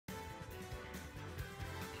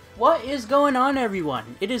What is going on,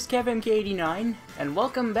 everyone? It is KevMK89, and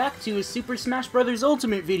welcome back to a Super Smash Bros.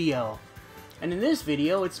 Ultimate video. And in this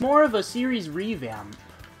video, it's more of a series revamp.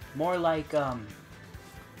 More like,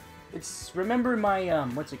 remember my,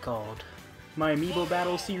 what's it called? My Amiibo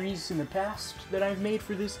battle series in the past that I've made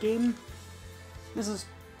for this game? This is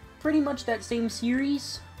pretty much that same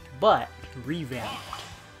series, but revamped.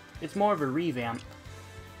 It's more of a revamp.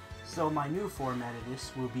 So my new format of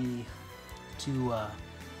this will be to,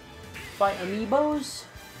 fight Amiibos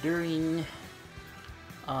during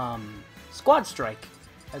Squad Strike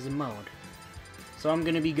as a mode. So I'm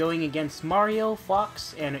going to be going against Mario,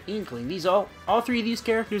 Fox, and Inkling. These all three of these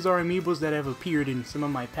characters are Amiibos that have appeared in some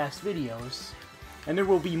of my past videos, and there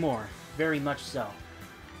will be more, very much so.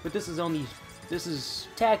 But this is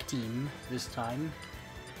tag team this time,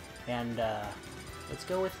 and let's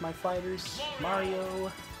go with my fighters: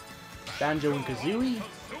 Mario, Banjo and Kazooie,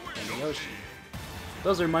 and Yoshi.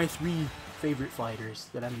 Those are my three favorite fighters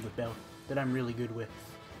that I'm really good with.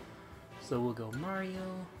 So we'll go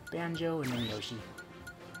Mario, Banjo, and then Yoshi.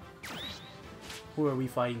 Who are we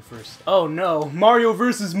fighting first? Oh no! Mario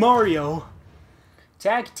versus Mario!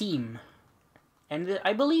 Tag team. And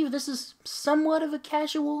I believe this is somewhat of a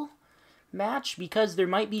casual match because there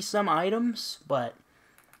might be some items, but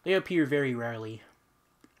they appear very rarely.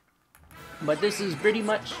 But this is pretty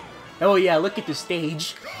much... Oh yeah, look at the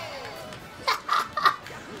stage.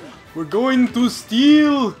 We're going to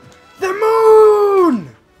steal the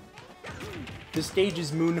moon! The stage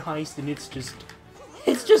is Moon Heist and it's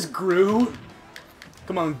just Gru.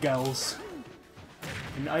 Come on, gals.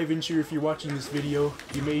 And Ivan, sure, if you're watching this video,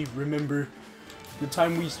 you may remember the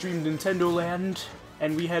time we streamed Nintendo Land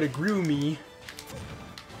and we had a Gru me.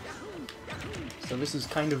 So this is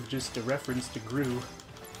kind of just a reference to Gru.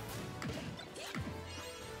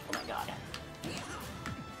 Oh my god.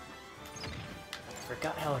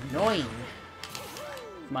 Forgot how annoying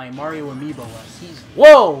my Mario Amiibo was. He's...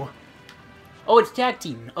 Whoa! Oh, it's tag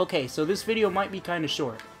team. Okay, so this video might be kind of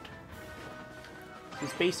short.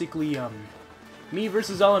 It's basically, me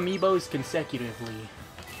versus all Amiibos consecutively.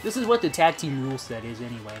 This is what the tag team rule set is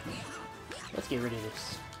anyway. Let's get rid of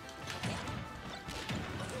this.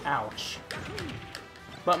 Ouch.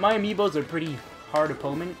 But my Amiibos are pretty hard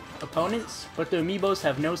opponents, but the Amiibos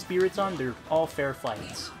have no spirits on, they're all fair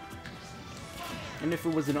fights. And if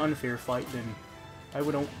it was an unfair fight, then I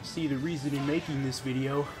wouldn't see the reason in making this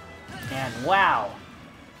video. And wow!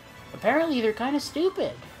 Apparently they're kind of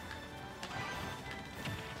stupid.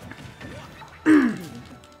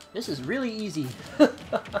 This is really easy. The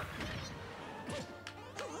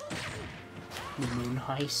Moon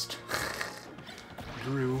Heist.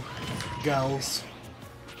 Gru. Gals.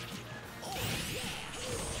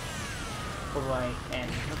 Boy.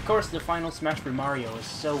 And of course the final smash for Mario is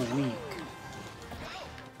so weak.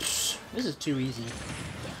 This is too easy.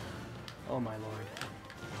 Oh my lord.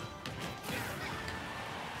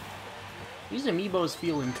 These Amiibos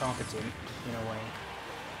feel incompetent, in a way.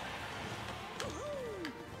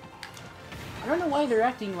 I don't know why they're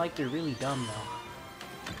acting like they're really dumb,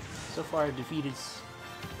 though. So far I have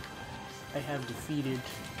defeated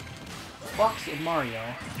Fox and Mario.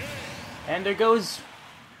 And there goes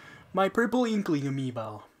my purple Inkling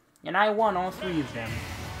Amiibo. And I won all three of them.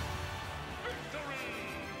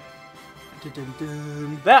 Dun, dun,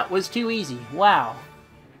 dun. That was too easy. Wow.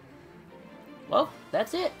 Well,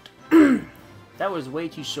 that's it. That was way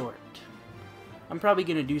too short. I'm probably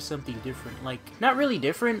gonna do something different. Like, not really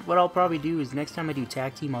different. What I'll probably do is next time I do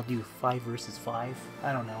tag team, I'll do 5 versus 5.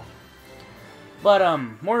 I don't know. But,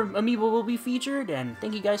 more Amiibo will be featured, and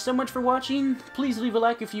thank you guys so much for watching. Please leave a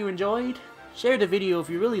like if you enjoyed, share the video if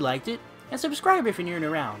you really liked it, and subscribe if you're new and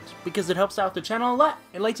around, because it helps out the channel a lot.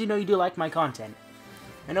 It lets you know you do like my content.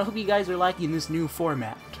 And I hope you guys are liking this new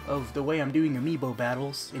format of the way I'm doing Amiibo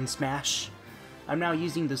battles in Smash. I'm now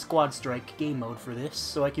using the Squad Strike game mode for this,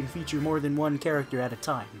 so I can feature more than one character at a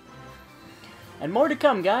time. And more to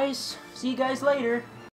come, guys. See you guys later.